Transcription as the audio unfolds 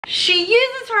She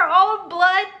uses her own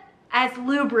blood as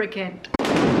lubricant.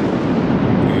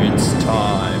 It's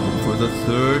time for the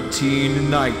 13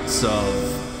 Nights of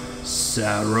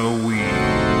Saraween.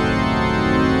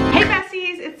 Hey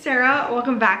besties, it's Sarah.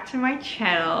 Welcome back to my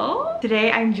channel.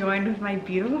 Today I'm joined with my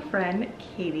beautiful friend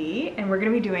Katie, and we're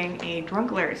gonna be doing a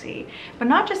drunk literacy, but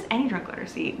not just any drunk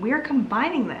literacy. We are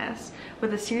combining this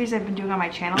with a series I've been doing on my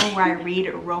channel where I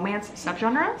read romance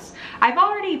subgenres. I've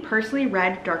already personally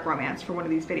read dark romance for one of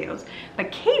these videos,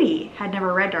 but Katie had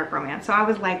never read dark romance, so I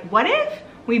was like, what if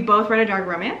we both read a dark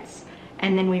romance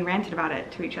and then we ranted about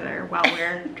it to each other while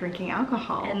we're drinking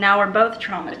alcohol? And now we're both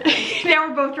traumatized. Now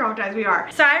we're both traumatized, we are.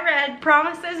 So I read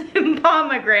Promises and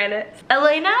Pomegranates.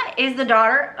 Elena is the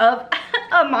daughter of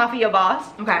a mafia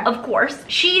boss. Okay. Of course.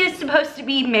 She is supposed to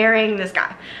be marrying this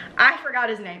guy. I forgot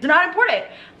his name. It's not important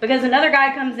because another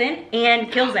guy comes in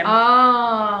and kills him.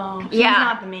 Oh, he's yeah.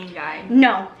 not the main guy.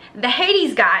 No, the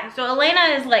Hades guy. So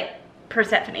Elena is like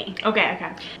Persephone.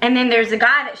 Okay. And then there's a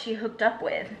guy that she hooked up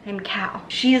with named Cal.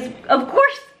 She is, of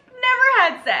course, never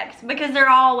had sex because they're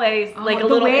always like a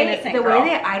little innocent The girl. way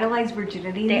they idolize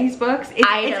virginity in these books, it's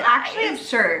actually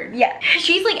absurd. Yeah.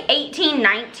 She's like 18,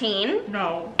 19.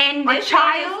 No. And A this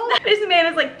child? This man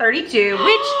is like 32,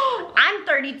 which I'm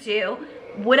 32.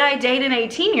 Would I date an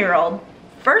 18-year-old?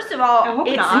 First of all,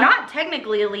 it's not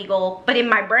technically illegal, but in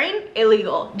my brain,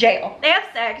 illegal. Jail. They have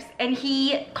sex, and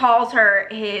he calls her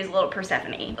his little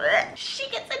Persephone. She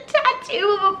gets a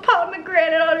tattoo of a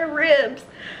pomegranate on her ribs.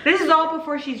 This is all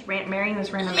before she's marrying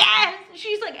this random man. Yes!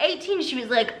 She's like 18. She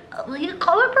was like, will you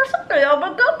call her Persephone? I'm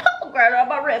gonna go pomegranate on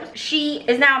my ribs. She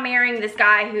is now marrying this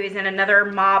guy who is in another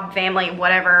mob family,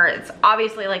 whatever. It's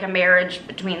obviously like a marriage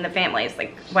between the families,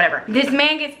 like whatever. This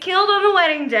man gets killed on the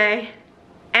wedding day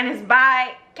and is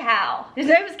by Cal. His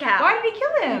name is Cal. Why did he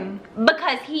kill him?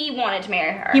 Because he wanted to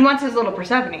marry her. He wants his little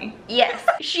Persephone. Yes.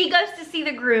 She goes to see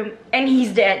the groom and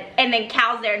he's dead. And then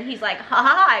Cal's there and he's like, ha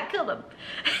ha, I killed him.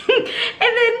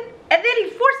 and then he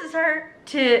forces her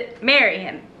to marry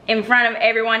him in front of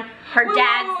everyone. Her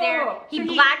dad's there. He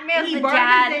so blackmails the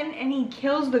dad. In and he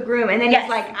kills the groom, and then he's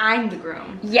like, I'm the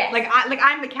groom. Yes. Like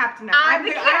I'm the captain now. I'm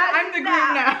the groom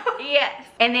now. Yes.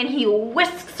 And then he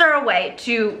whisks her away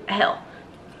to hell.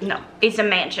 No, it's a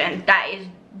mansion that is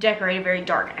decorated very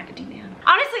dark academia.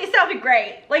 Honestly, it sounded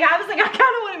great. Like, I was like, I kind of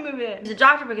want to move in. He's a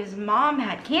doctor because his mom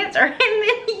had cancer. And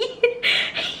then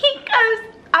he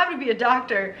goes, I'm going to be a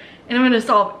doctor and I'm going to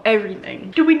solve everything.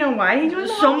 Do we know why he's doing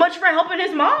that? So much for helping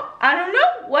his mom. I don't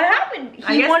know. What happened?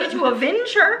 He wanted to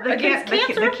avenge her against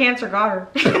cancer. The cancer got her.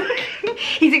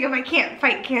 He's like, if I can't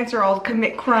fight cancer, I'll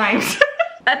commit crimes.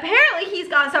 Apparently, he's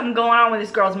got something going on with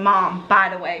this girl's mom, by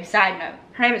the way. Side note.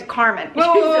 Her name is Carmen.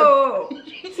 Whoa.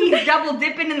 He's double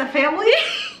dipping in the family?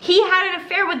 He had an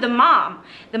affair with the mom.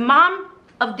 The mom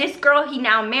of this girl he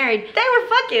now married, they were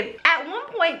fucking. At one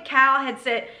point, Cal had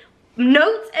sent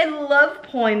notes and love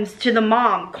poems to the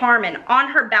mom, Carmen, on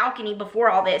her balcony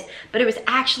before all this. But it was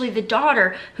actually the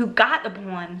daughter who got the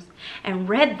poems and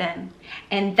read them.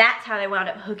 And that's how they wound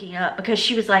up hooking up. Because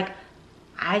she was like,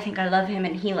 I think I love him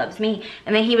and he loves me.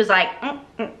 And then he was like,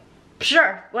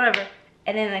 sure, whatever.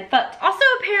 And then they fucked. Also,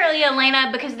 apparently, Elena,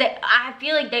 because I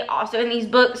feel like they also, in these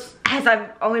books, as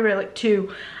I've only read like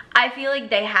 2, I feel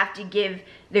like they have to give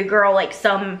the girl like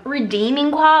some redeeming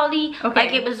quality. Okay.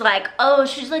 Like it was like, oh,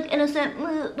 she's like innocent,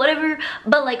 whatever.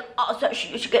 But like also she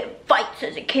used to get fights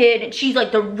as a kid and she's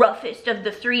like the roughest of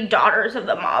the 3 daughters of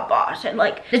the mob boss. And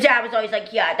like the dad was always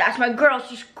like, yeah, that's my girl,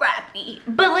 she's scrappy.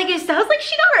 But like it sounds like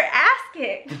she got her ass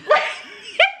kicked.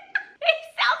 It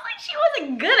sounds like she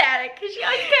wasn't good at it because she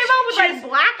always came out with like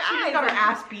black eyes. She just got her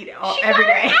ass beat every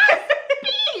day.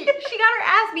 She got her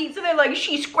ass beat, so they're like,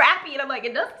 she's scrappy, and I'm like,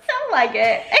 it doesn't sound like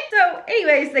it. And so,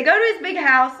 anyways, they go to his big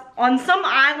house on some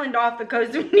island off the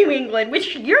coast of New England,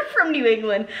 which you're from New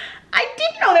England. I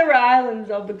didn't know there were islands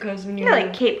off the coast of New England.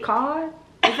 Like Cape Cod?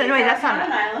 Anyway, that's not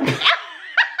an island. I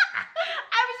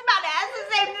was about to ask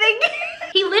the same thing.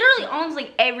 He literally owns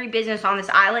like every business on this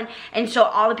island, and so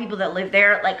all the people that live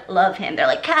there like love him. They're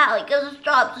like, Cal, he gives us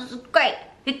jobs, this is great.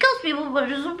 He kills people, but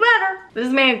this is better.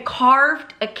 This man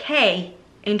carved a K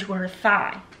into her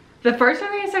thigh. The first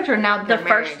time they had sex or now they're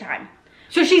married? First time.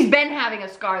 So she's been having a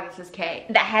scar that says K.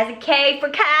 That has a K for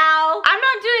Cal. I'm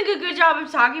not doing a good job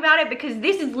of talking about it because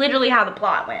this is literally how the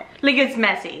plot went. Like it's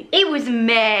messy. It was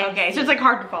messy. Okay, so it's like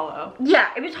hard to follow. Yeah,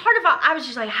 it was hard to follow. I was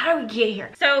just like, how do we get here?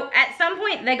 So at some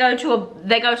point they go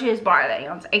to his bar that he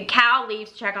owns, and Cal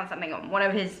leaves to check on something on one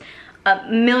of his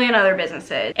million other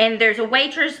businesses. And there's a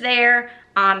waitress there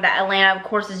that Elena of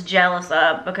course is jealous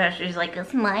of because she's like,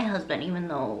 it's my husband even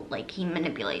though like he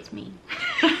manipulates me.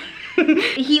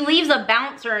 He leaves a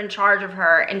bouncer in charge of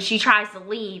her and she tries to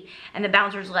leave and the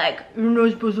bouncer's like, you're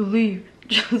not supposed to leave.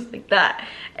 Just like that.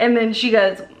 And then she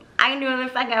goes, I can do whatever the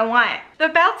fuck I want. The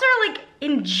bouncer like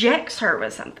injects her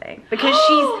with something because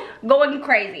she's going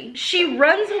crazy. She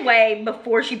runs away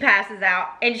before she passes out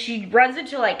and she runs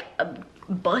into like a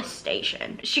bus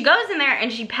station. She goes in there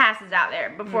and she passes out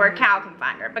there before Cal can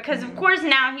find her because of course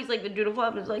now he's like the dutiful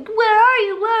husband is like, where are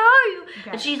you, where are you?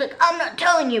 Okay. And she's like, I'm not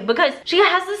telling you, because she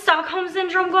has the Stockholm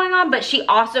syndrome going on, but she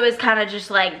also is kind of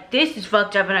just like, this is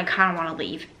fucked up and I kind of want to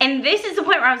leave. And this is the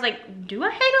point where I was like, do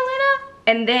I hate Elena?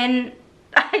 And then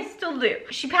I still do.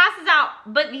 She passes out,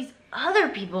 but these other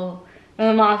people in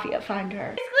the mafia find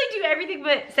her. Basically do everything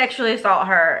but sexually assault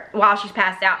her while she's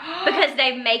passed out because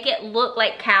they make it look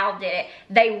like Cal did it.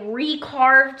 They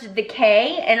recarved the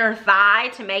K in her thigh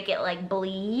to make it like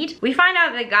bleed. We find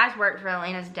out that the guys worked for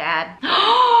Elena's dad.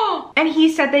 And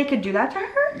he said they could do that to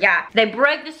her? Yeah. They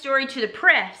broke the story to the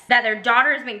press that their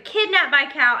daughter has been kidnapped by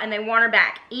Cal and they want her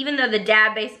back. Even though the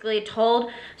dad basically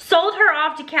sold her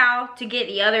off to Cal to get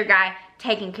the other guy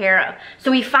taken care of.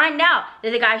 So we find out that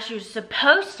the guy she was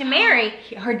supposed to marry,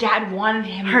 her dad wanted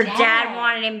him her dead. dad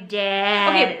wanted him dead.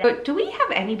 Okay, but do we have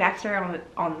any backstory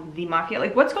on the mafia?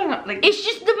 Like, what's going on? Like, it's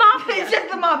just the mafia. It's just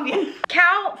the mafia.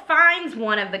 Cal finds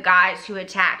one of the guys who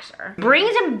attacks her,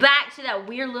 brings him back to that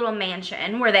weird little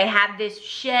mansion where they have this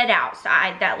shed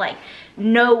outside that like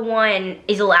no one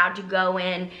is allowed to go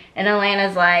in, and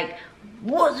Elena's like,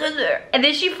 what's in there? And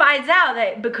then she finds out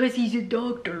that because he's a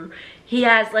doctor, he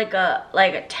has like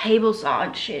a table saw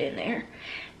and shit in there.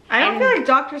 I don't feel like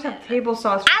doctors have table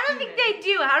saws. I don't think they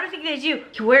do. I don't think they do.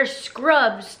 He wears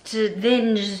scrubs to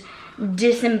then just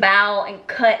disembowel and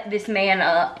cut this man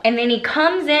up. And then he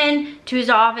comes in to his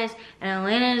office and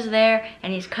Elena is there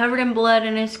and he's covered in blood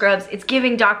in his scrubs. It's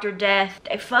giving Dr. Death.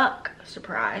 They fuck.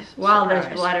 Surprise. Well, surprise.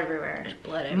 there's blood everywhere. There's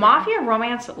blood everywhere. Mafia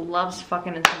romance loves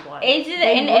fucking in some blood. It's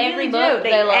in every book.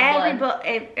 They love blood.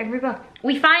 Every book.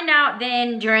 We find out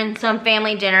then during some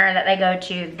family dinner that they go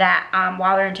to that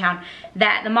while they're in town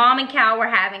that the mom and Cal were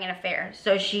having an affair.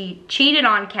 So she cheated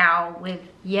on Cal with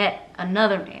yet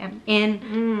another man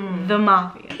in the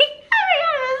mafia. Oh my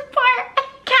God, this part.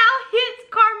 Cal hits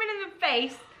Carmen in the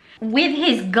face with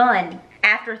his gun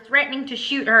after threatening to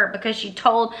shoot her because she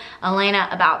told Elena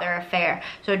about their affair.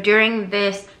 So during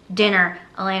this dinner,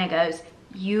 Elena goes,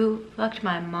 you fucked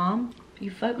my mom?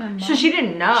 You fucked my mom? So she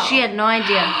didn't know. She had no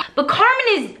idea. But Carmen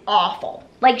is awful.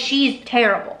 Like, she's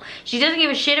terrible. She doesn't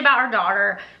give a shit about her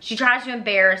daughter. She tries to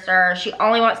embarrass her. She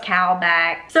only wants Cal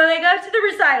back. So they go to the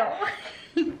recital.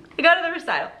 They go to the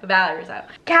recital, the ballet recital.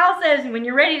 Cal says, when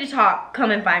you're ready to talk,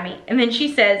 come and find me. And then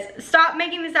she says, stop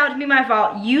making this out to be my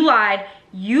fault. You lied.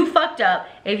 You fucked up.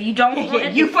 If you don't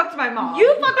want you fucked my mom.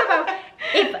 You fucked my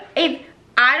mom. If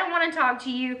I don't want to talk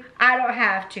to you, I don't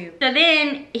have to. So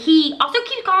then he also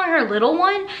keeps calling her little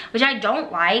one, which I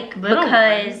don't like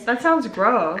because that sounds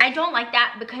gross. I don't like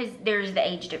that because there's the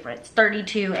age difference,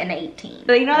 32 and 18.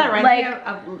 But you know that reminds me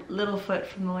of Littlefoot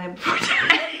from The Land Before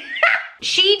Time.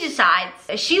 She decides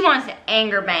she wants to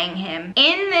anger bang him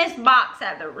in this box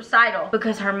at the recital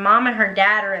because her mom and her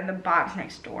dad are in the box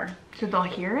next door. So they'll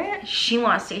hear it? She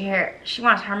wants to hear it. She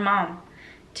wants her mom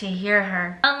to hear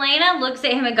her. Elena looks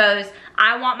at him and goes,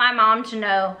 I want my mom to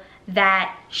know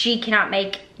that she cannot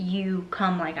make you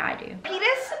come like I do.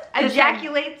 Penis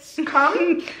ejaculates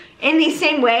cum in the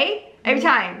same way every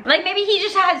time. Like maybe he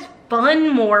just has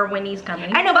fun more when he's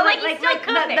coming. I know, but like he's still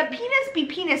coming. the penis be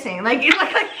penising. Like, it's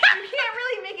like you can't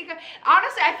really make it go.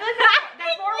 Honestly, I feel like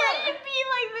that's more it'd be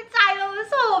like the title of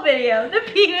this whole video. The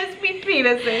penis be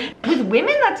penising. With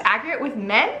women, that's accurate. With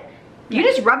men, you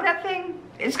just rub that thing.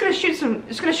 It's gonna shoot some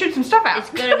stuff out. It's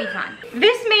gonna be fun.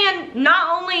 This man,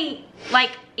 not only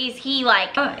like is he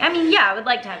like, I mean, yeah, I would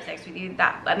like to have sex with you.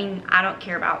 That, I mean, I don't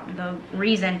care about the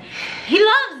reason. He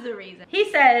loves the reason. He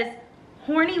says,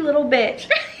 horny little bitch.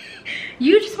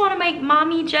 You just want to make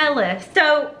mommy jealous.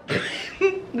 So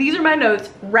these are my notes.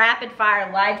 Rapid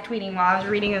fire live tweeting while I was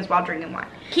reading this while drinking wine.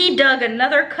 He dug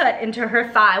another cut into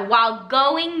her thigh while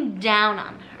going down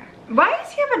on her. Why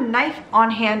does he have a knife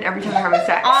on hand every time they're having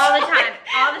sex? All the time,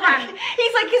 all the time.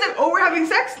 He's like, oh, we're having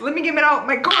sex? Let me get out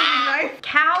my carving knife.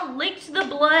 Cal licked the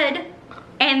blood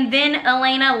and then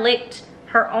Elena licked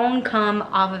her own cum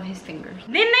off of his fingers.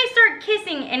 Then they start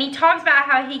kissing and he talks about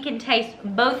how he can taste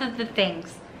both of the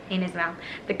things in his mouth.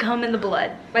 The cum and the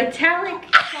blood. Metallic,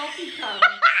 salty cum.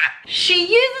 She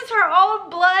uses her own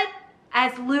blood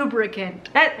as lubricant.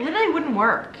 That literally wouldn't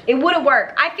work. It wouldn't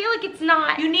work. I feel like it's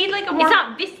not. You need like a more. It's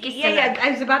not viscous. Yeah,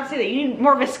 I was about to say that. You need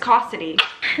more viscosity.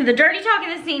 The dirty talk in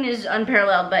this scene is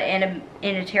unparalleled, but in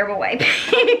a terrible way.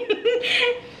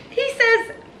 He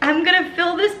says, I'm gonna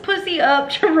fill this pussy up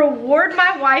to reward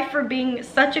my wife for being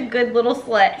such a good little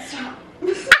slut.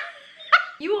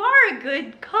 You are a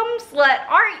good cum slut,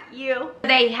 aren't you?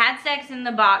 They had sex in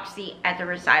the box seat at the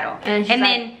recital. And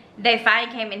then they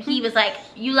finally came and he was like,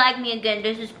 you like me again,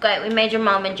 this is great, we made your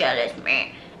mama jealous,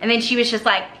 man. And then she was just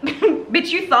like, bitch,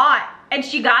 you thought. And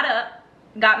she got up,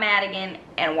 got mad again,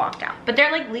 and walked out. But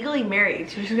they're like legally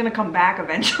married, so she's gonna come back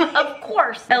eventually. Of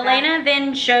course. Elena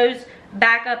then shows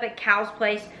back up at Cal's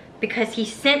place because he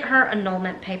sent her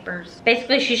annulment papers.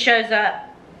 Basically, she shows up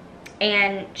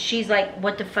and she's like,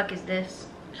 what the fuck is this?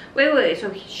 Wait,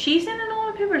 so she sent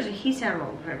annulment papers or he sent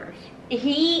annulment papers?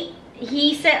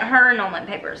 He sent her annulment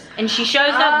papers and she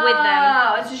shows up with them.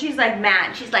 Oh, so she's like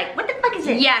mad. She's like, what the fuck is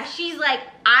this? Yeah, she's like,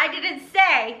 I didn't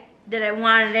say that I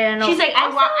wanted an annulment. She's like, I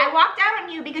walked out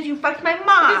on you because you fucked my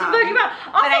mom. Because you fucked your mom.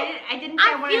 Also, but I didn't say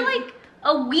I feel like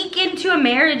a week into a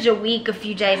marriage, a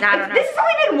few days, I don't know. This has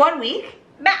only been 1 week.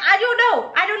 But I don't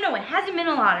know. It hasn't been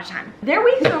a lot of time. Their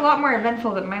weeks are a lot more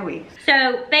eventful than my weeks.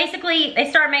 So basically, they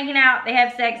start making out, they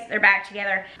have sex, they're back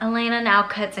together. Elena now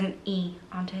cuts an E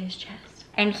onto his chest.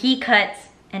 And he cuts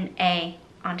an A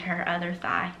onto her other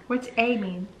thigh. What's A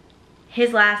mean?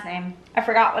 His last name. I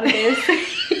forgot what it is.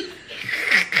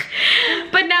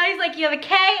 But now he's like, you have a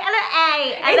K and an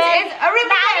A. And it's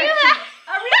arrivederci.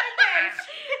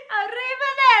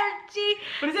 Arrivederci.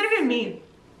 What does that even mean?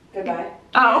 Goodbye.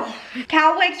 Oh.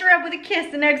 Cal wakes her up with a kiss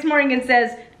the next morning and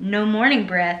says, no morning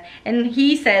breath. And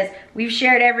he says, we've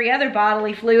shared every other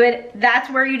bodily fluid. That's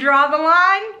where you draw the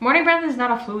line. Morning breath is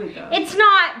not a fluid though. It's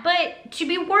not, but to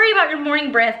be worried about your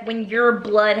morning breath when your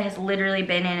blood has literally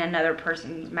been in another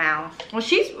person's mouth. Well,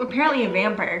 she's apparently a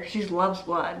vampire because she loves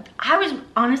blood. I was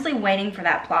honestly waiting for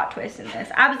that plot twist in this.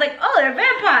 I was like, oh, they're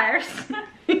vampires.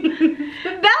 Bella,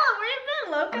 where you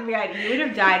been, loca? Oh my god, you would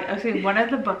have died. Okay, one of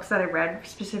the books that I read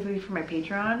specifically for my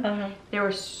Patreon, there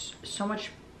was so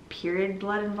much period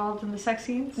blood involved in the sex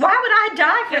scenes. Why would I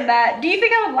die from that? Do you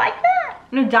think I would like that?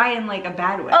 No, die in like a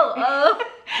bad way. Oh.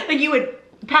 Like you would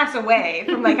pass away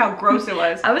from like how gross it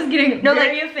was. I was getting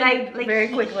very offended like very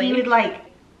quickly. He would like,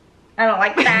 I don't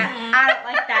like that. I don't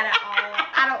like that at all.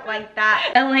 I don't like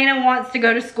that. Elena wants to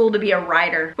go to school to be a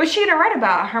writer. what's she gonna write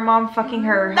about? Her mom fucking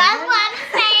her That's husband? what I'm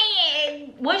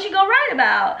saying. What's she gonna write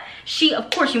about? Of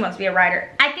course she wants to be a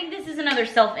writer. I think this is another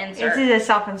self-insert. This is a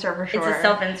self-insert for sure. It's a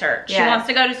self-insert. She Yeah. wants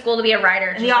to go to school to be a writer.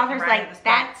 And the author's like,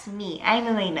 that's me. I'm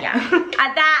Elena. Yeah.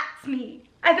 That's me.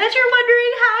 I bet you're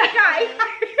wondering how I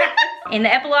got. In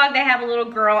the epilogue, they have a little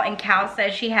girl, and Cal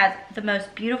says she has the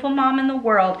most beautiful mom in the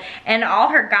world, and all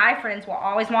her guy friends will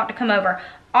always want to come over.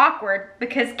 Awkward,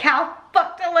 because Cal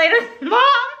fucked Elena's mom.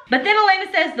 But then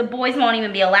Elena says the boys won't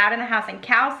even be allowed in the house, and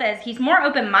Cal says he's more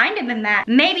open-minded than that.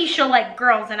 Maybe she'll like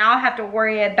girls, and I'll have to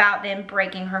worry about them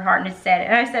breaking her heart. And said,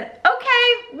 and I said,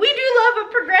 okay, we do love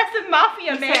a progressive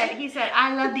mafia man. He said,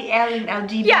 I love the L and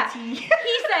LGBT. Yeah. He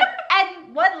said,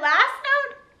 and what last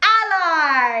note?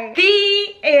 Ally.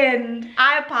 The end.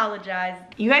 I apologize.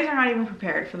 You guys are not even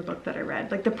prepared for the book that I read.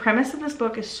 Like, the premise of this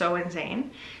book is so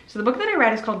insane. So the book that I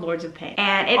read is called Lords of Pain.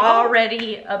 And it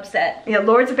already upset. Yeah,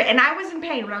 Lords of Pain. And I was in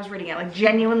pain when I was reading it. Like,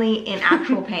 genuinely in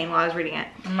actual pain while I was reading it.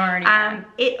 I'm already mad.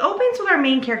 It opens with our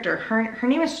main character. Her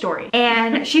name is Story.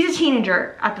 And she's a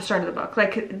teenager at the start of the book.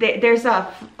 Like, there's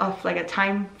a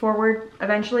time forward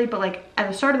eventually. But, like,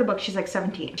 at the start of the book, she's, like,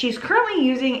 17. She's currently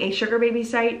using a sugar baby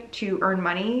site to earn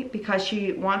money because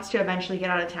she wants to eventually get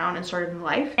out of town and start a new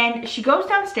life. And she goes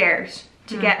downstairs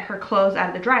to get her clothes out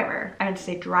of the dryer. I had to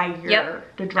say dryer.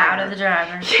 Yep. The dryer. Out of the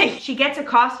dryer. She gets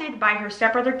accosted by her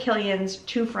stepbrother Killian's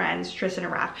two friends, Tristan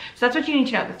and Raph. So that's what you need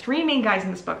to know. The three main guys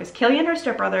in this book is Killian, her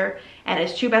stepbrother, and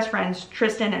his two best friends,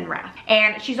 Tristan and Raph.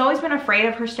 And she's always been afraid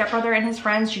of her stepbrother and his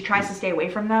friends. She tries to stay away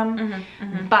from them.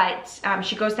 But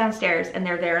she goes downstairs and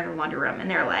they're there in the laundry room and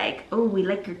they're like, oh, we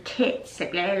like your tits.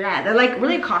 Blah, blah, blah. They're like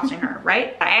really accosting her,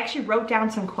 right? I actually wrote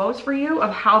down some quotes for you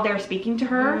of how they're speaking to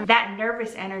her. That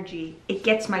nervous energy, it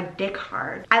gets my dick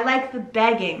hard. I like the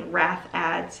begging, Raph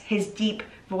adds, his deep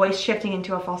voice shifting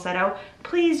into a falsetto.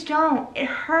 Please don't, it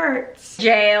hurts.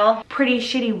 Jail. Pretty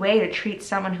shitty way to treat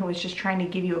someone who was just trying to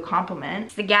give you a compliment.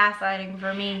 It's the gaslighting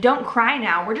for me. Don't cry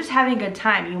now, we're just having a good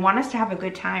time. You want us to have a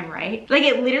good time, right? Like,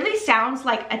 it literally sounds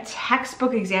like a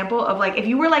textbook example of like, if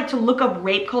you were like to look up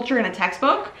rape culture in a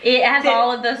textbook. It has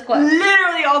all of those quotes.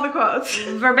 Literally all the quotes.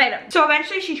 Verbatim. So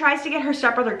eventually she tries to get her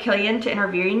stepbrother Killian to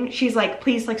intervene. She's like,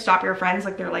 please like stop your friends.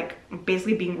 Like, they're like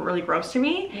basically being really gross to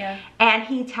me. Yeah. And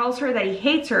he tells her that he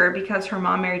hates her because her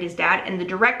mom married his dad. And the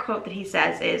direct quote that he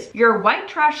says is, "Your white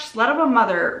trash slut of a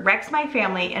mother wrecks my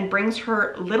family and brings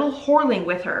her little whoreling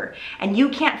with her. And you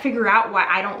can't figure out why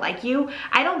I don't like you.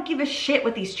 I don't give a shit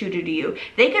what these two do to you.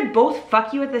 They could both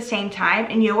fuck you at the same time.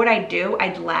 And you know what I'd do?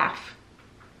 I'd laugh."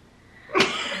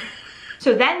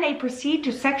 So then they proceed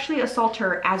to sexually assault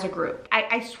her as a group.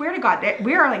 I swear to God that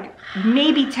we are like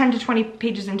maybe 10 to 20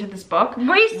 pages into this book.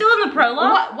 Were you still in the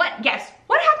prologue? What? Yes.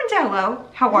 What happened to hello?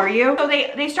 How are you? So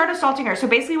they start assaulting her. So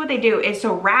basically what they do is,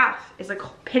 so Wrath is like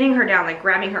pinning her down, like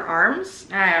grabbing her arms.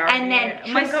 And then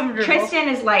Tristan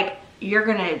is like, "You're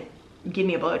gonna give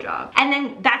me a blowjob." And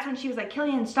then that's when she was like,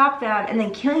 "Killian, stop that." And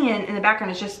then Killian in the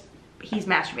background is just, he's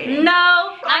masturbating.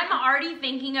 No, I'm already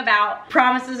thinking about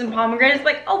Promises and Pomegranates,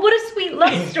 like, oh, what a sweet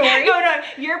love story. No,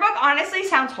 your book honestly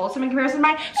sounds wholesome in comparison to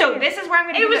mine. So this is where I'm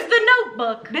gonna It was the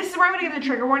Notebook. This is where I'm gonna give the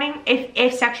trigger warning.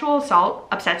 If sexual assault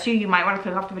upsets you, you might want to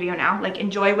click off the video now. Like,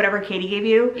 enjoy whatever Katie gave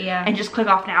you. Yeah. And just click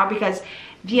off now, because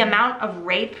the amount of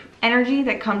rape energy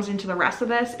that comes into the rest of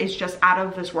this is just out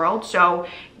of this world. So,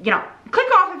 you know, click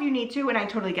off if you need to, and I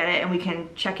totally get it, and we can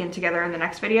check in together in the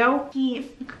next video.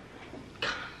 He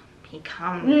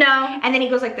comes. No. And then he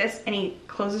goes like this, and he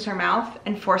closes her mouth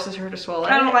and forces her to swallow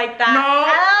it. I don't like that. No.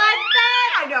 I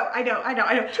like that. I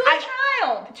know. To a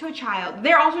child. To a child.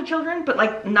 They're also children, but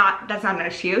like that's not an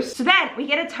excuse. So then we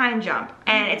get a time jump,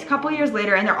 and it's a couple years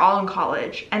later, and they're all in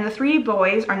college. And the three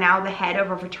boys are now the head of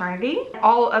a fraternity.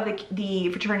 All of the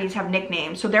fraternities have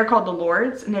nicknames. So they're called the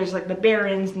Lords, and there's like the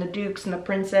Barons and the Dukes and the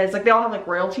Princes. Like they all have like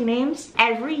royalty names.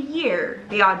 Every year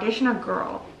they audition a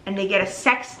girl, and they get a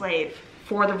sex slave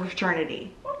for the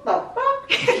fraternity. What the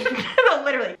fuck? No,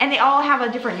 literally. And they all have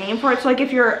a different name for it. So like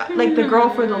if you're like the girl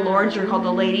for the Lords, you're called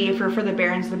the Lady. If you're for the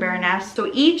Barons, the Baroness. So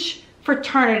each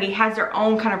fraternity has their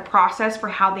own kind of process for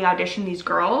how they audition these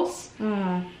girls.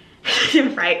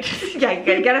 Right. Yeah,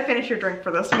 you gotta finish your drink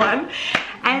for this one.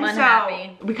 And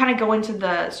so we kind of go into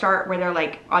the start where they're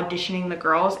like auditioning the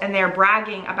girls, and they're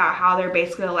bragging about how they're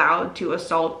basically allowed to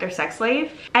assault their sex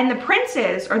slave. And the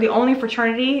princes are the only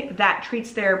fraternity that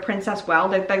treats their princess well.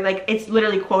 Like it's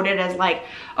literally quoted as like,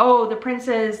 oh, the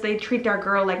princes, they treat their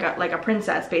girl like a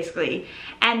princess, basically.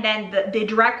 And then the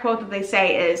direct quote that they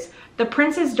say is, "The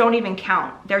princes don't even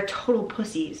count. They're total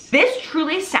pussies." This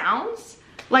truly sounds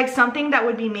like something that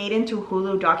would be made into a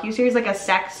Hulu docuseries, like a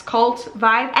sex cult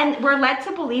vibe. And we're led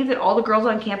to believe that all the girls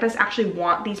on campus actually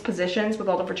want these positions with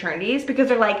all the fraternities, because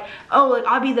they're like, oh, like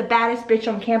I'll be the baddest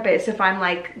bitch on campus if I'm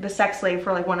like the sex slave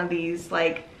for like one of these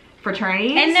like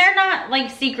fraternities. And they're not like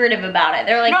secretive about it.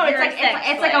 They're like, no,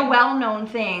 it's like a well-known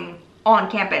thing on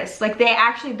campus. Like they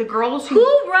actually, the girls who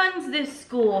runs this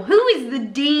school? Who is the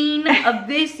dean of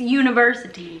this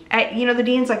university? You know, the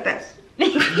dean's like this. Yeah,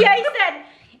 he said,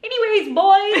 anyways,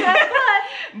 boys, have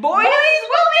fun. Boys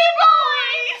will be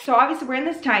boys. So obviously we're in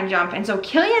this time jump, and so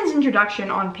Killian's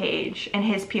introduction on page and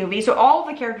his POV. So all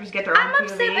of the characters get their own POV. I'm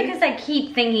upset because I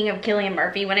keep thinking of Cillian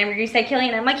Murphy. Whenever you say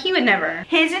Killian, I'm like, he would never.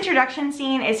 His introduction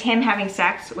scene is him having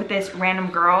sex with this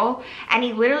random girl, and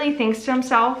he literally thinks to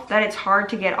himself that it's hard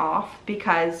to get off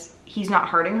because he's not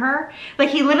hurting her. Like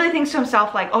he literally thinks to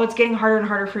himself like, oh, it's getting harder and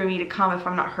harder for me to come if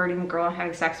I'm not hurting the girl I'm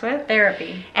having sex with.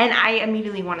 Therapy. And I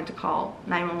immediately wanted to call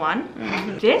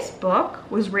 911. This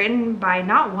book was written by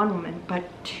not one woman, but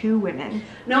two women.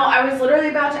 No, I was literally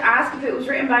about to ask if it was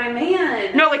written by a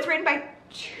man. No, it's written by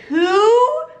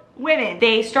two women.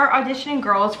 They start auditioning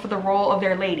girls for the role of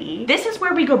their lady. This is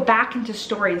where we go back into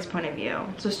Story's point of view.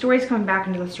 So Story's coming back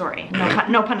into the story.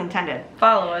 No pun intended.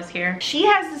 Follow us here. She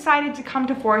has decided to come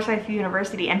to Forsyth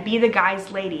University and be the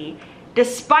guy's lady,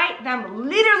 despite them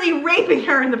literally raping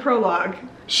her in the prologue.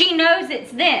 She knows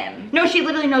it's them. No, she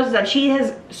literally knows them. She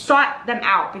has sought them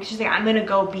out because she's like, I'm gonna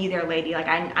go be their lady. Like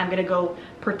I'm gonna go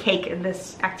partake in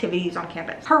this activities on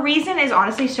campus. Her reason is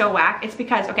honestly so whack. It's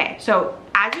because, okay, so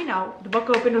as you know, the book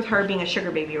opened with her being a sugar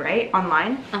baby, right?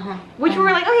 Online. Which we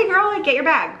were like, okay girl, like get your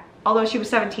bag. Although she was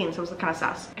 17, so it was kind of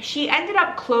sus. She ended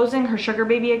up closing her sugar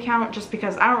baby account just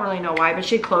because, I don't really know why, but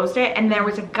she closed it, and there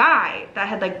was a guy that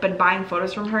had like been buying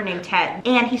photos from her named Ted,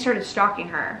 and he started stalking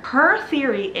her. Her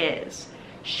theory is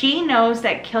she knows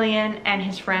that Killian and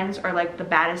his friends are like the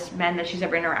baddest men that she's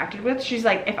ever interacted with. She's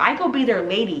like, if I go be their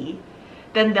lady,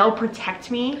 then they'll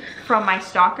protect me from my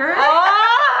stalker.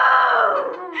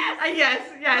 Oh! Yes,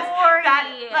 Yes, story.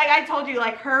 like I told you,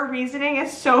 like her reasoning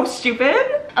is so stupid.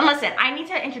 And listen, I need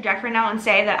to interject right now and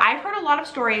say that I've heard a lot of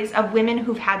stories of women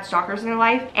who've had stalkers in their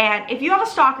life, and if you have a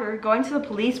stalker, going to the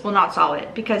police will not solve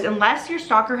it, because unless your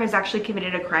stalker has actually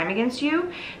committed a crime against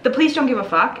you, the police don't give a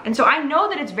fuck. And so I know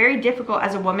that it's very difficult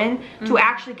as a woman to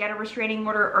actually get a restraining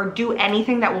order or do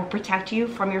anything that will protect you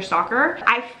from your stalker.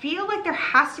 I feel like there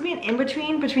has to be an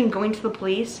in-between between going to the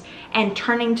police and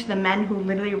turning to the men who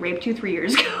literally raped you 3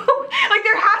 years ago. Like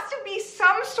there has to be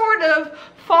some sort of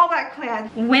fallback plan.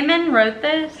 Women wrote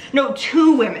this? No,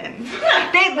 2 women.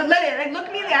 They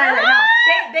look me in the eye right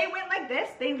now. They went like this.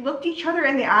 They looked each other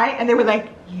in the eye and they were like,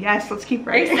 yes, let's keep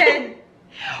writing. They said,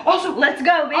 also, let's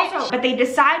go, bitch. Also, but they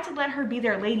decide to let her be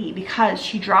their lady because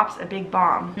she drops a big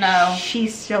bomb. No.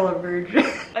 She's still a virgin.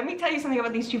 Let me tell you something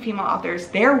about these 2 female authors.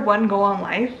 Their one goal in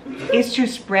life is to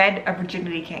spread a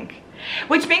virginity kink.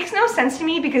 Which makes no sense to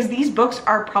me because these books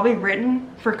are probably written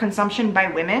for consumption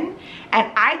by women.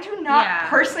 And I do not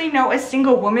personally know a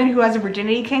single woman who has a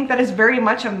virginity kink. That is very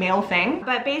much a male thing.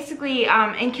 But basically,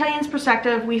 in Killian's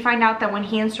perspective, we find out that when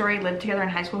he and Story lived together in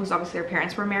high school, because obviously their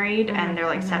parents were married and they're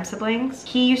like step-siblings,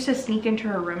 he used to sneak into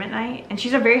her room at night. And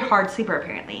she's a very hard sleeper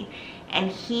apparently. And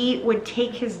he would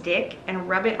take his dick and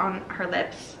rub it on her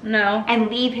lips. No. And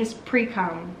leave his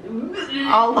pre-cum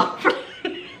all over.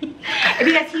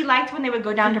 Because he liked when they would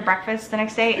go down to breakfast the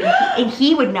next day and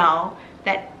he would know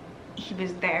that he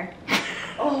was there.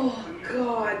 Oh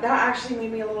god, that actually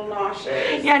made me a little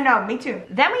nauseous. Yeah, no, me too.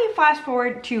 Then we flash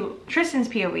forward to Tristan's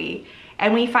POV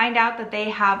and we find out that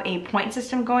they have a point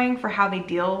system going for how they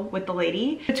deal with the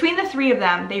lady. Between the 3 of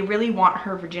them, they really want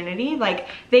her virginity. Like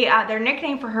they, their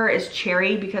nickname for her is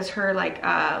Cherry because her like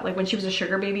when she was a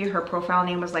sugar baby, her profile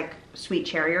name was like Sweet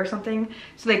Cherry or something.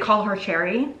 So they call her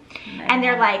Cherry. And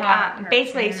they're like,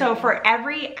 basically, so for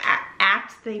every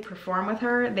act they perform with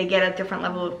her, they get a different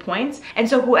level of points. And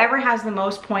so whoever has the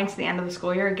most points at the end of the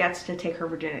school year gets to take her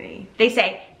virginity. They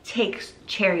say, take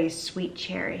Cherry's Sweet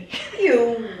Cherry.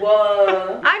 Ew.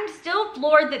 I'm still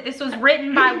floored that this was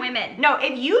written by women. No,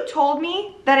 if you told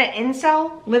me that an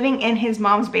incel living in his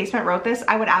mom's basement wrote this,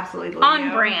 I would absolutely believe you.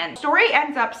 On brand. Story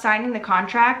ends up signing the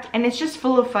contract and it's just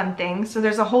full of fun things. So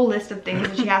there's a whole list of things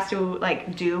that she has to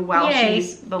like do while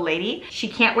she's the lady. She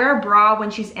can't wear a bra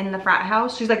when she's in the frat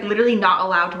house. She's like literally not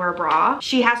allowed to wear a bra.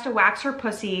 She has to wax her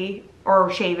pussy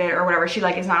or shave it or whatever. She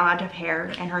like is not allowed to have hair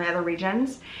in her nether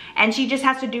regions. And she just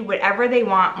has to do whatever they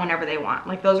want whenever they want.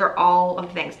 Like those are all of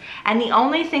the things. And the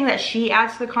only thing that she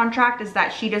adds to the contract is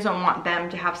that she doesn't want them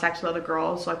to have sex with other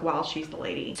girls like while she's the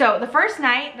lady. So the first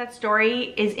night that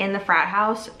Story is in the frat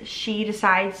house, she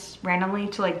decides randomly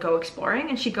to like go exploring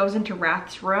and she goes into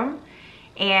Wrath's room.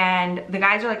 And the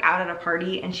guys are like out at a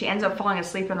party and she ends up falling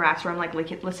asleep in Wrath's room like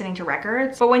listening to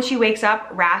records. But when she wakes up,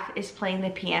 Wrath is playing the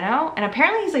piano and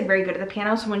apparently he's like very good at the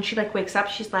piano. So when she like wakes up,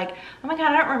 she's like, oh my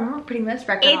god, I don't remember putting this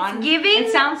record on. It's giving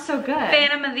it sounds so good.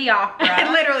 Phantom of the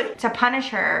Opera. Literally. To punish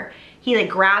her, he like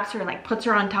grabs her and like puts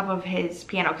her on top of his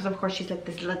piano because of course she's like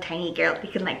this little tiny girl. He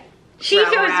can like she's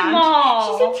so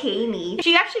small. She's so teeny.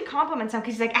 She actually compliments him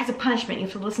because he's like, as a punishment, you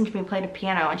have to listen to me play the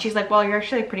piano. And she's like, well, you're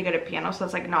actually like, pretty good at piano, so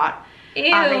it's like not. Ew.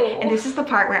 And this is the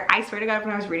part where I swear to God,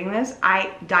 when I was reading this,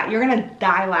 I died. You're gonna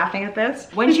die laughing at this.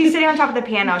 When she's sitting on top of the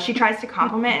piano, she tries to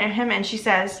compliment him and she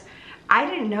says, I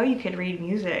didn't know you could read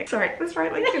music. Sorry, that's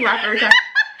right, like you can laugh every time.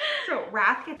 So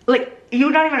Wrath gets, like,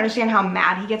 you don't even understand how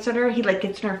mad he gets at her. He like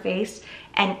gets in her face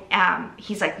and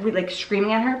he's like really like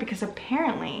screaming at her because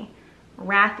apparently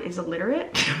Wrath is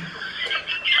illiterate.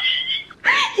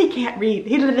 He can't read.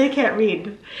 He literally can't read.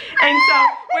 And so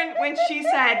when she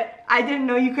said, I didn't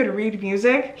know you could read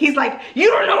music, he's like, you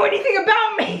don't know anything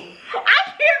about me. I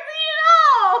can't read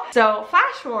at all. So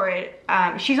flash forward,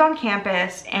 she's on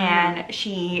campus and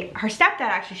her stepdad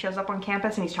actually shows up on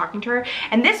campus and he's talking to her.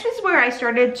 And this was where I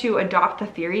started to adopt the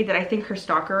theory that I think her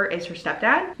stalker is her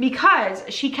stepdad, because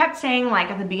she kept saying like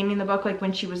at the beginning of the book, like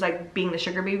when she was like being the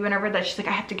sugar baby, whenever, that she's like,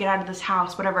 I have to get out of this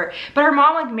house, whatever. But her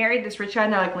mom like married this rich guy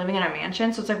and they're like living in a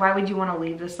mansion. So it's like, why would you want to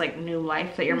leave this like new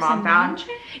life that your mom found?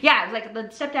 Mansion? Yeah, like the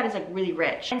stepdad is like really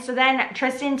rich. And so then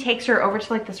Tristan takes her over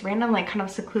to like this random like kind of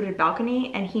secluded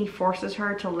balcony and he forces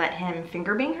her to let him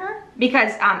finger bang her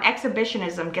because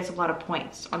exhibitionism gets a lot of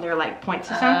points on their like point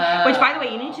system. Which by the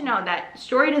way, you need to know that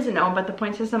Story doesn't know about the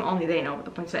point system, only they know about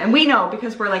the point system. And we know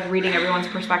because we're like reading everyone's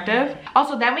perspective.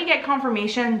 Also, then we get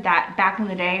confirmation that back in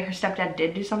the day, her stepdad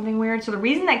did do something weird. So the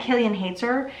reason that Killian hates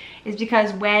her is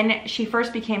because when she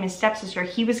first became his stepsister,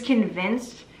 he was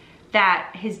convinced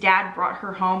that his dad brought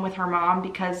her home with her mom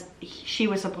because she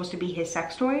was supposed to be his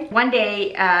sex toy. One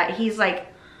day, he's like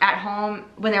at home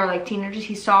when they were like teenagers,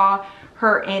 he saw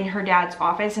her in her dad's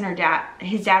office, and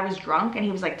his dad was drunk and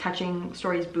he was like touching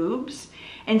Story's boobs.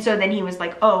 And so then he was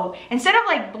like, oh, instead of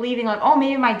like believing like, oh,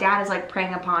 maybe my dad is like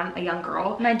preying upon a young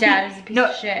girl. My dad is a piece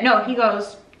of shit. No, he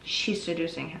goes, she's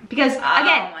seducing him. Because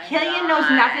again, Killian knows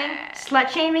nothing. Slut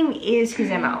shaming is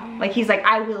his MO. Like he's like,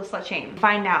 I will slut shame.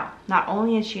 Find out, not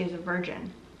only is she a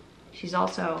virgin, she's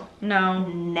also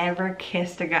never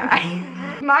kissed a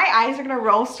guy. My eyes are gonna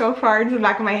roll so far into the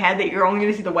back of my head that you're only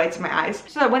gonna see the whites of my eyes.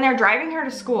 So that when they're driving her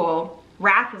to school,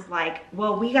 Raph is like,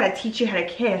 well, we gotta teach you how to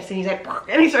kiss. And he's like,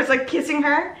 and he starts like kissing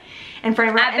her in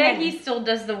front of her. I bet he still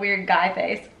does the weird guy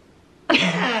face.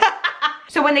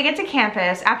 So when they get to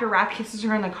campus, after Raph kisses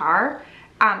her in the car,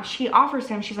 she offers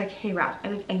him, she's like, hey Raph,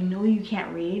 I know you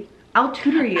can't read. I'll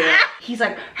tutor you. He's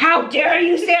like, how dare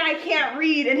you say I can't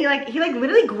read? And he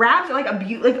literally grabs her, like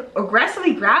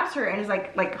aggressively grabs her and is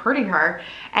like hurting her.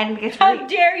 And it's how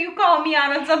dare you call me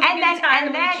out on something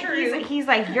he's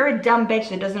like, you're a dumb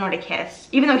bitch that doesn't know how to kiss.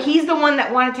 Even though he's the one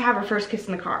that wanted to have her first kiss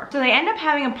in the car. So they end up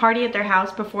having a party at their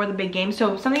house before the big game.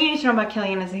 So something you need to know about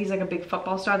Killian is that he's like a big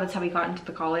football star. That's how he got into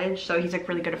the college. So he's like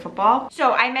really good at football.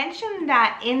 So I mentioned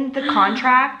that in the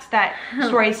contract that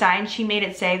Story signed, she made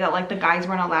it say that like the guys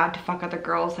weren't allowed to fuck other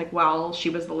girls like while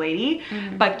she was the lady.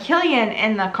 But Killian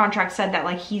in the contract said that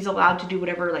like he's allowed to do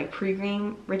whatever like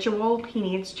pre-game ritual he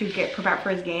needs to get prepared for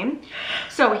his game.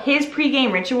 So his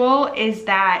pre-game ritual is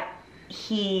that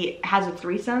he has a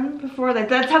threesome before, like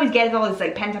that's how he gets all his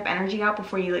like pent up energy out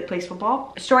before he like plays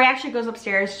football. Story actually goes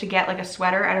upstairs to get like a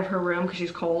sweater out of her room because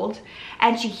she's cold,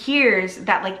 and she hears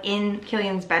that like in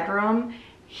Killian's bedroom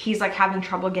he's like having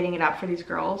trouble getting it up for these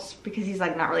girls because he's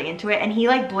like not really into it, and he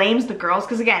like blames the girls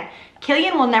because again,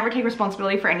 Killian will never take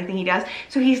responsibility for anything he does.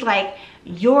 So he's like,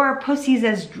 your pussy's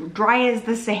as dry as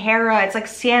the Sahara, it's like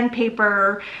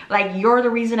sandpaper, like you're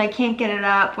the reason I can't get it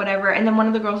up, whatever. And then one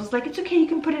of the girls is like, it's okay, you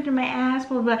can put it in my ass,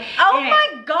 blah blah blah. Oh anyway,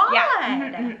 my god.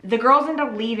 Yeah. The girls end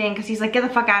up leaving because he's like, get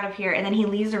the fuck out of here. And then he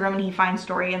leaves the room and he finds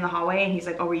Story in the hallway and he's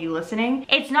like, oh, were you listening?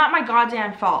 It's not my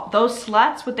goddamn fault. Those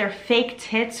sluts with their fake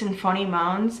tits and phony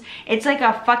moans, it's like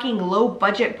a fucking low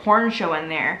budget porn show in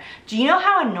there. Do you know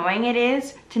how annoying it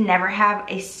is to never have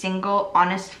a single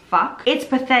honest fuck? It's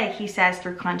pathetic, he says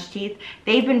through clenched teeth.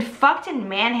 They've been fucked and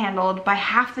manhandled by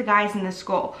half the guys in the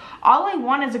school. All I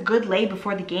want is a good lay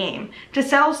before the game to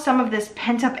settle some of this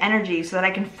pent up energy so that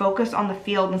I can focus on the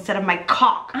field instead of my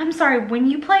cock. I'm sorry, when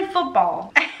you play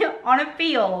football on a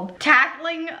field,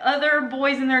 tackling other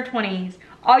boys in their 20s,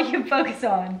 all you focus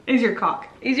on is your cock.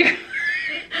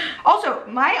 Also,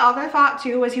 my other thought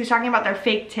too was he was talking about their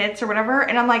fake tits or whatever,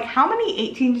 and I'm like, how many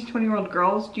 18 to 20-year-old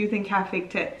girls do you think have fake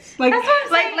tits? Like, that's what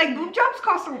I'm saying. Like boob jobs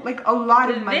cost like a lot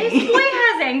of money. This boy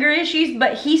has anger issues,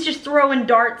 but he's just throwing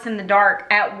darts in the dark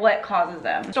at what causes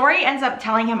them. Story ends up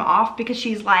telling him off because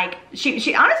she's like,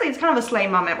 she honestly, it's kind of a slay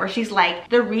moment where she's like,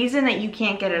 the reason that you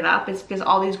can't get it up is because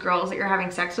all these girls that you're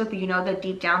having sex with, you know that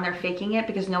deep down they're faking it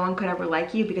because no one could ever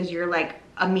like you because you're like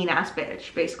a mean ass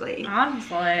bitch, basically.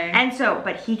 Honestly. And so,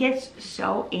 but he gets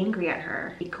so angry at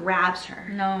her. He grabs her.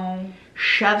 No.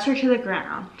 Shoves her to the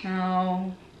ground.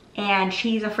 No. And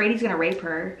she's afraid he's gonna rape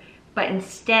her, but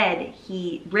instead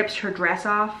he rips her dress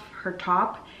off, her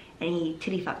top, and he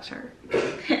titty fucks her.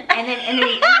 and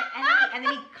then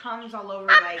he comes all over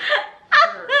like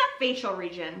her facial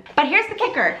region. But here's the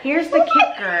kicker. Here's the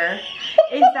kicker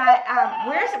is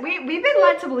that we've been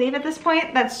led to believe at this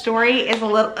point that Story is a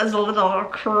little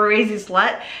crazy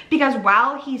slut, because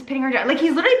while he's pinning her down, like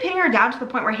he's literally pinning her down to the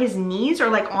point where his knees are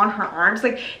like on her arms,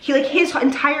 like his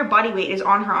entire body weight is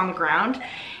on her on the ground.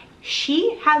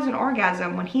 She has an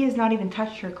orgasm when he has not even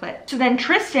touched her clit. So then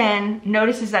Tristan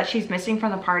notices that she's missing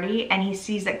from the party, and he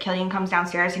sees that Killian comes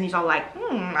downstairs and he's all like,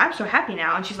 I'm so happy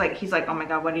now. And he's like, oh my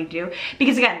god, what did he do?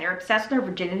 Because again, they're obsessed with her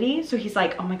virginity. So he's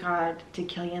like, oh my god, did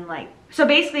Killian like... So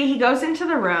basically he goes into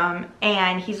the room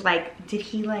and he's like, did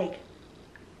he like...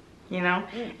 You know?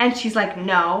 And she's like,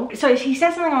 no. So he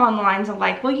says something along the lines of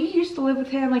like, well, you used to live with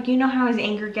him, like, you know how his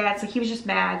anger gets, like he was just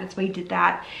mad, that's why he did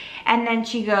that. And then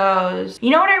she goes,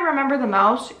 you know what I remember the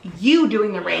most? You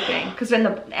doing the raping. Because in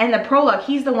the prologue,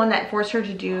 he's the one that forced her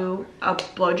to do a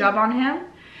blowjob on him.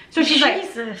 So she's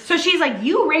like,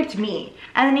 you raped me.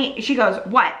 And then she goes,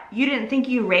 what? You didn't think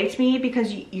you raped me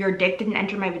because your dick didn't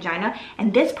enter my vagina?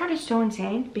 And this part is so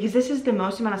insane because this is the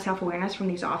most amount of self-awareness from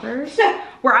these authors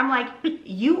where I'm like,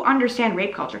 you understand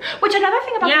rape culture. Which another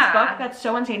thing about this book that's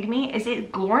so insane to me is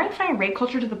it glorifying rape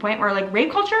culture to the point where like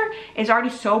rape culture is already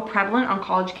so prevalent on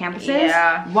college campuses.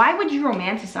 Yeah. Why would you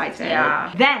romanticize it?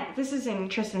 Yeah. Then, this is in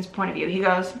Tristan's point of view. He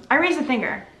goes, I raised a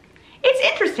finger.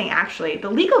 It's interesting, actually. The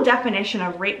legal definition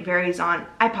of rape varies on,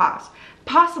 I pause.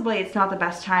 Possibly it's not the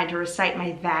best time to recite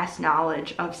my vast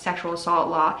knowledge of sexual assault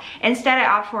law. Instead, I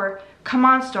opt for, come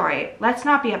on, story. Let's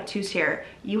not be obtuse here.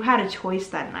 You had a choice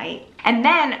that night. And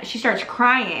then she starts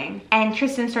crying, and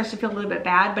Tristan starts to feel a little bit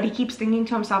bad, but he keeps thinking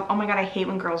to himself, oh my god, I hate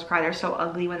when girls cry. They're so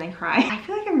ugly when they cry. I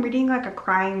feel like I'm reading like a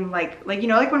crime, like you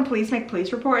know, like when police make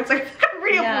police reports? Like I'm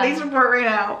reading a police report right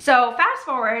now. So fast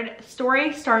forward,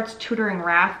 Story starts tutoring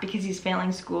Raph because he's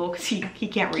failing school because he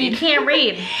can't read. He can't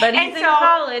read, but he's in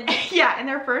college. Yeah, in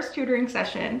their first tutoring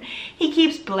session, he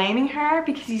keeps blaming her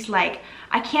because he's like,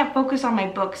 I can't focus on my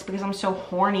books because I'm so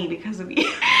horny because of you.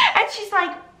 And she's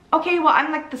like, okay, well,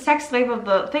 I'm like the sex slave of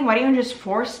the thing. Why don't you just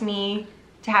force me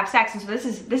to have sex? And so this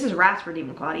is Raph's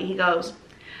redeeming quality. He goes,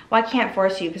 well, I can't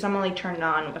force you because I'm only turned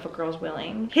on if a girl's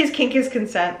willing. His kink is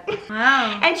consent.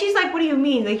 Wow. And she's like, what do you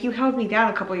mean? Like, you held me down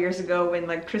a couple years ago when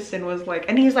like Tristan was like,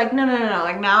 and he's like, no.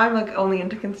 Like now I'm like only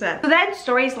into consent. So then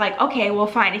Story's like, okay, well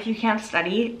fine. If you can't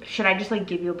study, should I just like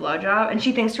give you a blowjob? And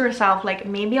she thinks to herself, like,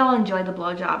 maybe I'll enjoy the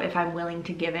blowjob if I'm willing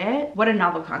to give it. What a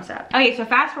novel concept. Okay, so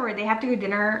fast forward, they have to go to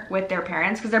dinner with their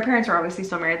parents because their parents are obviously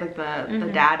still married, like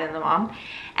the dad and the mom.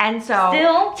 And so,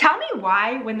 still, tell me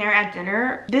why when they're at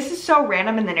dinner, this is so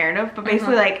random in the narrative, but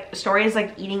basically like Story is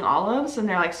like eating olives and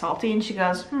they're like salty and she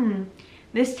goes,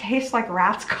 this tastes like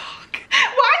rat's cock.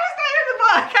 Why was that in the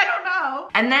book? I don't know.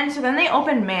 And then, so then they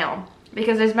open mail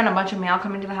because there's been a bunch of mail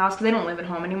coming to the house because they don't live at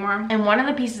home anymore. And one of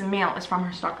the pieces of mail is from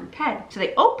her stalker Ted. So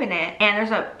they open it and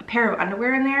there's a pair of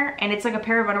underwear in there and it's like a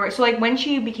pair of underwear. So like when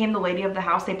she became the lady of the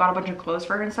house, they bought a bunch of clothes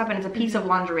for her and stuff and it's a piece of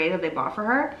lingerie that they bought for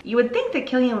her. You would think that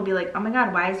Killian would be like, oh my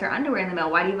god, why is there underwear in the mail?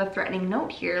 Why do you have a threatening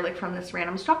note here like from this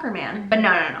random stalker man? But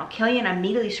no. Killian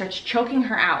immediately starts choking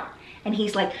her out. And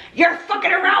he's like, you're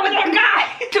fucking around with your guy.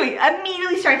 So he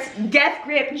immediately starts death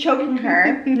grip choking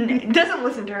her. Doesn't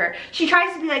listen to her. She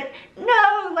tries to be like,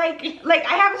 no, like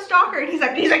I have a stalker. And he's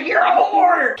like, you're a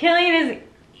whore. Killian is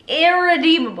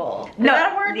irredeemable. Is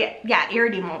that a word? Yeah,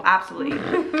 irredeemable,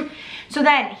 absolutely. So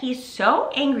then he's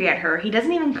so angry at her, he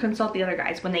doesn't even consult the other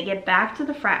guys. When they get back to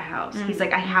the frat house, he's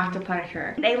like, I have to punish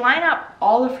her. They line up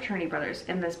all the fraternity brothers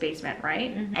in this basement,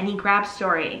 right? And he grabs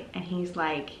Story and he's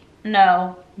like,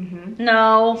 no.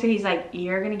 No. So he's like,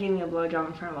 you're gonna give me a blowjob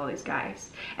in front of all these guys.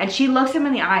 And she looks him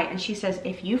in the eye and she says,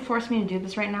 if you force me to do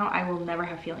this right now, I will never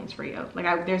have feelings for you.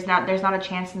 Like there's not a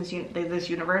chance in this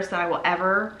universe that I will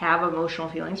ever have emotional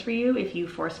feelings for you if you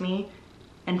force me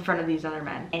in front of these other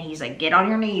men. And he's like, get on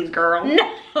your knees, girl.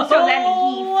 No. So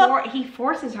then he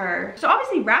forces her. So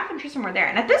obviously Raph and Tristan were there,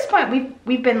 and at this point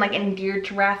we've been like endeared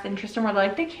to Raph and Tristan. We're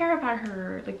like, they care about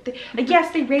her. Like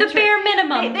yes, they raped her. The bare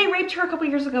minimum. They raped her a couple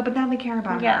years ago, but now they care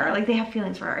about her. Like they have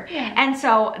feelings for her. Yeah. And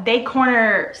so they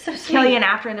corner Killian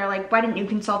after, and they're like, why didn't you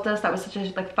consult us? That was such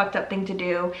a like fucked up thing to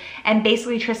do. And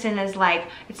basically Tristan is like,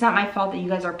 it's not my fault that you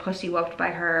guys are pussy whooped by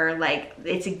her. Like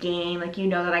it's a game. Like you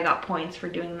know that I got points for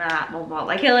doing that. Blah blah.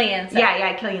 Like Killian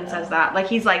says Killian says that. Like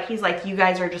he's like you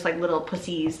guys are just like little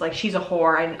pussies. Like she's a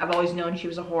whore. I've always known she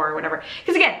was a whore or whatever.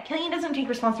 Because again, Killian doesn't take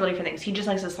responsibility for things. He just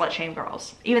likes to slut shame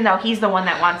girls, even though he's the one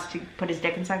that wants to put his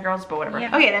dick inside girls. But whatever.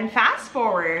 Yeah. Okay, then fast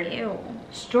forward. Ew.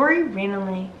 Story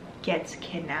randomly gets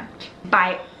kidnapped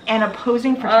by an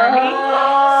opposing fraternity.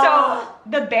 So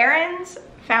the Barons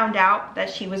found out that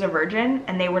she was a virgin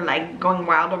and they were like going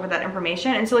wild over that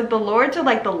information, and so like the lords are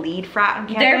like the lead frat on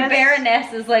campus. Their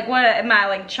baroness is like, what am I,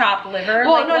 like chopped liver?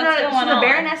 Well, like, no. So the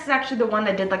baroness is actually the one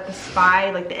that did like the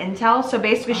spy, like the intel. So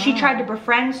basically she tried to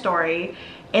befriend Story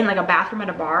in like a bathroom at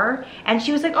a bar, and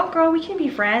she was like, oh girl, we can be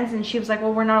friends. And she was like,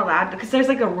 well, we're not allowed, because there's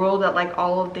like a rule that like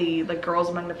all of the like girls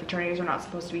among the fraternities are not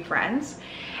supposed to be friends.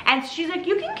 And she's like,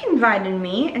 you can confide in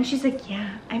me. And she's like,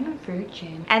 yeah, I'm a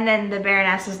virgin. And then the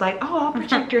Baroness is like, oh, I'll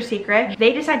protect your secret.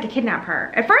 They decide to kidnap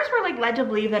her. At first we're like led to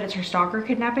believe that it's her stalker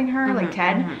kidnapping her, like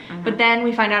Ted. But then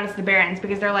we find out it's the Barons,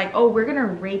 because they're like, oh, we're gonna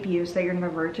rape you so you're not a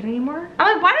virgin anymore.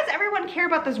 I'm like, why does everyone care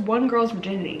about this one girl's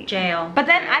virginity? Jail. But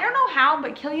then I don't know how,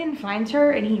 but Killian finds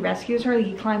her and he rescues her.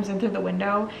 He climbs in through the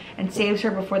window and saves her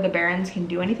before the Barons can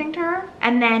do anything to her.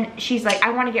 And then she's like,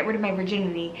 I want to get rid of my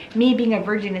virginity. Me being a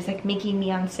virgin is like making me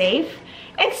unsafe.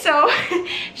 And so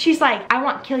she's like, I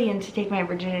want Killian to take my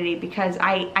virginity because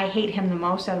I hate him the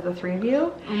most out of the three of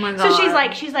you. Oh my god.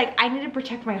 So she's like, I need to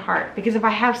protect my heart, because if I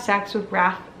have sex with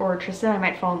Raph or Tristan, I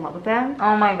might fall in love with them.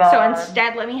 Oh my god. So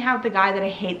instead, let me have the guy that I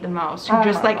hate the most, who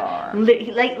just like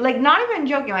not even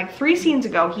joking, like 3 scenes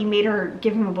ago, he made her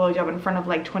give him a blowjob in front of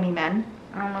like 20 men.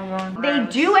 Oh my god. They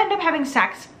do end up having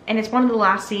sex, and it's one of the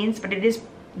last scenes, but it is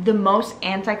the most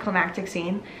anticlimactic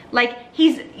scene. Like,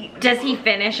 does he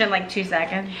finish in like 2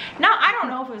 seconds? No, I don't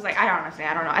know if it was like, I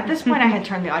don't know. At this point I had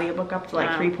turned the audiobook up to like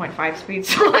 3.5 speed,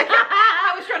 so like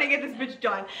I was trying want to get this bitch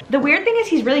done. The weird thing is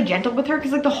he's really gentle with her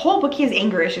because like the whole book he has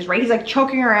anger issues, right? He's like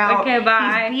choking her out. Okay,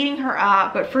 bye. He's beating her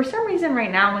up. But for some reason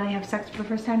right now when they have sex for the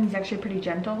first time, he's actually pretty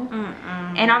gentle.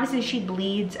 And obviously she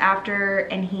bleeds after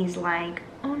and he's like,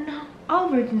 oh no, all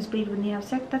virgins bleed when they have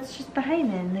sex. That's just the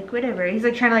hymen, like whatever. He's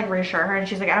like trying to like reassure her and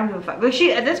she's like, I don't give a fuck. Like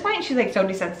at this point she's like so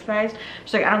desensitized.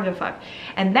 She's like, I don't give a fuck.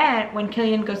 And then when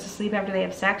Killian goes to sleep after they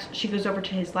have sex, she goes over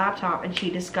to his laptop and she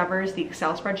discovers the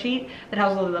Excel spreadsheet that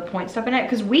has all of the point stuff in it.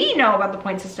 Because we know about the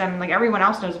point system and like everyone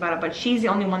else knows about it, but she's the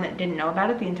only one that didn't know about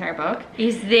it the entire book.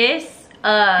 Is this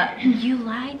you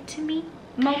lied to me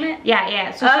moment?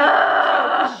 Yeah. So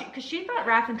because she thought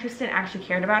Raph and Tristan actually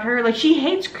cared about her. Like she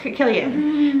hates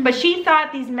Killian, but she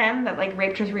thought these men that like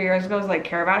raped her 3 years ago like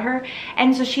care about her.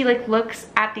 And so she like looks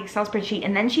at the Excel spreadsheet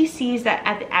and then she sees that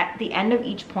at the end of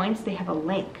each points they have a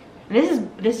link.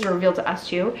 And this is revealed to us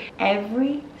too.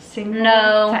 Every single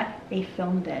time they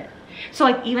filmed it. So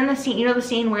like even the scene, you know the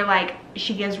scene where like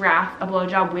she gives Raph a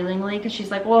blowjob willingly because she's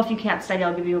like, well, if you can't study,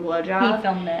 I'll give you a blowjob. He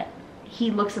filmed it.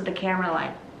 He looks at the camera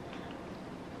like,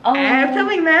 oh, I'm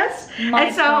filming this. My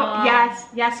And so God.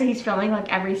 yes, so he's filming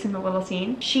like every single little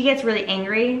scene. She gets really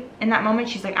angry in that moment.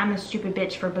 She's like, I'm a stupid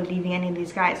bitch for believing any of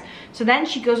these guys. So then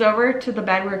she goes over to the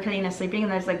bed where Killian is sleeping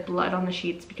and there's like blood on the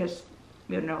sheets because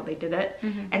we don't know they did it.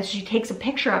 And so she takes a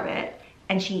picture of it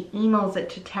and she emails it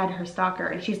to Ted, her stalker,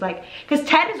 and she's like, because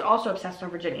Ted is also obsessed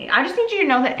with her virginity. I just need you to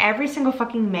know that every single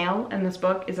fucking male in this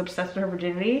book is obsessed with her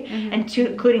virginity, and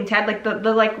including Ted. Like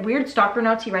the like weird stalker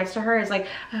notes he writes to her is like,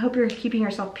 I hope you're keeping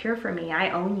yourself pure for me. I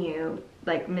own you,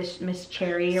 like Miss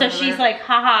Cherry. So she's like,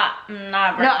 haha,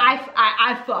 not no,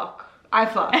 I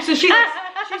fuck. So she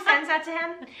sends that to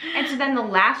him, and so then the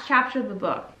last chapter of the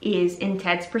book is in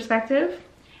Ted's perspective.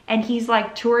 And he's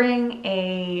like touring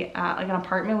a like an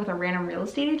apartment with a random real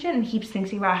estate agent and he keeps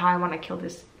thinking about how I want to kill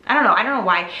this. I don't know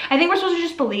why. I think we're supposed to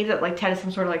just believe that like Ted is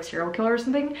some sort of like serial killer or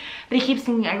something. But he keeps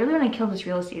thinking, I really want to kill this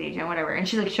real estate agent, whatever. And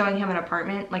she's like showing him an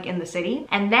apartment like in the city.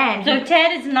 And then so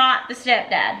Ted is not the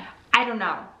stepdad. I don't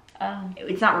know.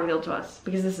 It's not revealed to us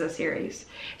because this is a series.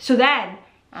 So then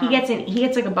he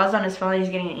gets like a buzz on his phone and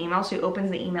he's getting an email. So he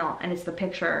opens the email and it's the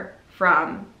picture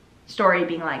from Story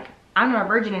being like, I'm not a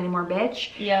virgin anymore,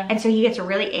 bitch. Yeah. And so he gets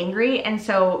really angry, and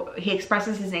so he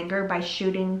expresses his anger by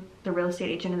shooting the real estate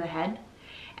agent in the head.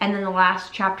 And then the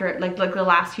last chapter, like the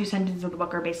last few sentences of the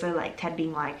book are basically like Ted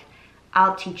being like,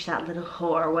 I'll teach that little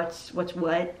whore what's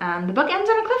what. The book ends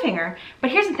on a cliffhanger.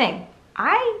 But here's the thing.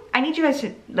 I need you guys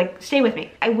to like stay with me.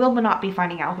 I will not be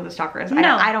finding out who the stalker is.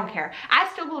 No. I don't care. I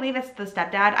still believe it's the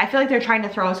stepdad. I feel like they're trying to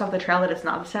throw us off the trail that it's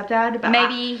not the stepdad. But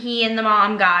maybe he and the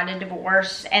mom got a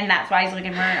divorce and that's why he's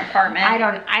looking for an apartment.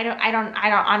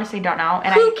 I honestly don't know.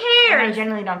 And Who cares? I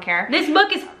genuinely don't care. This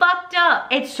book is fucked up.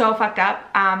 It's so fucked up.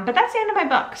 But that's the end of my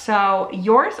book. So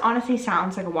yours honestly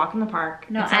sounds like a walk in the park.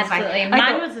 No, It sounds absolutely. Like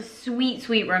Mine was a sweet,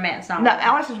 sweet romance novel. No,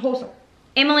 honestly, it's wholesome.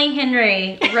 Emily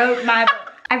Henry wrote my book.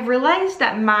 I've realized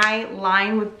that my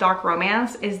line with dark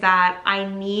romance is that I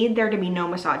need there to be no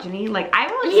misogyny. Like, I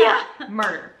will accept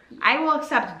murder. I will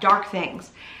accept dark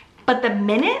things. But the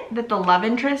minute that the love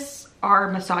interests are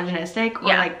misogynistic or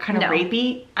like kind of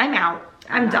rapey, I'm out.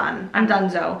 I'm done. I'm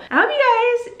donezo. I hope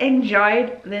you guys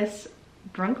enjoyed this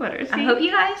drunk literacy. I hope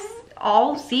you guys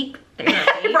all seek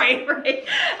therapy. right.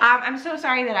 I'm so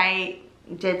sorry that I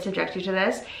did subject you to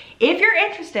this. If you're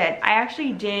interested, I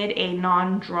actually did a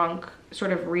non-drunk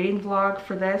sort of reading vlog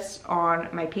for this on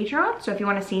my Patreon. So if you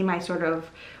want to see my sort of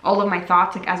all of my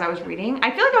thoughts like as I was reading,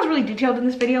 I feel like I was really detailed in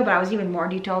this video, but I was even more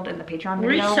detailed in the Patreon video.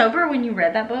 Were you sober when you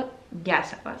read that book?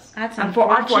 Yes, it was. That's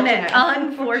unfortunate.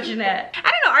 Unfortunate. I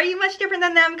don't know, are you much different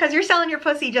than them? Because you're selling your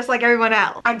pussy just like everyone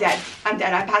else. I'm dead. I'm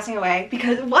passing away.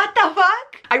 Because what the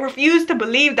fuck? I refuse to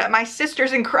believe that my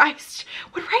sisters in Christ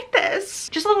would write this.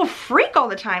 Just a little freak all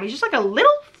the time. He's just like a little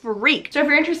freak. So if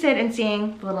you're interested in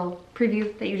seeing the little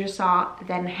preview that you just saw,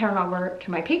 then head on over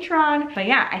to my Patreon. But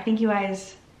yeah, I thank you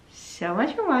guys so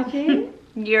much for watching.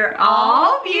 You're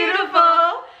all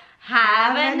beautiful.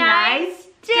 Have a nice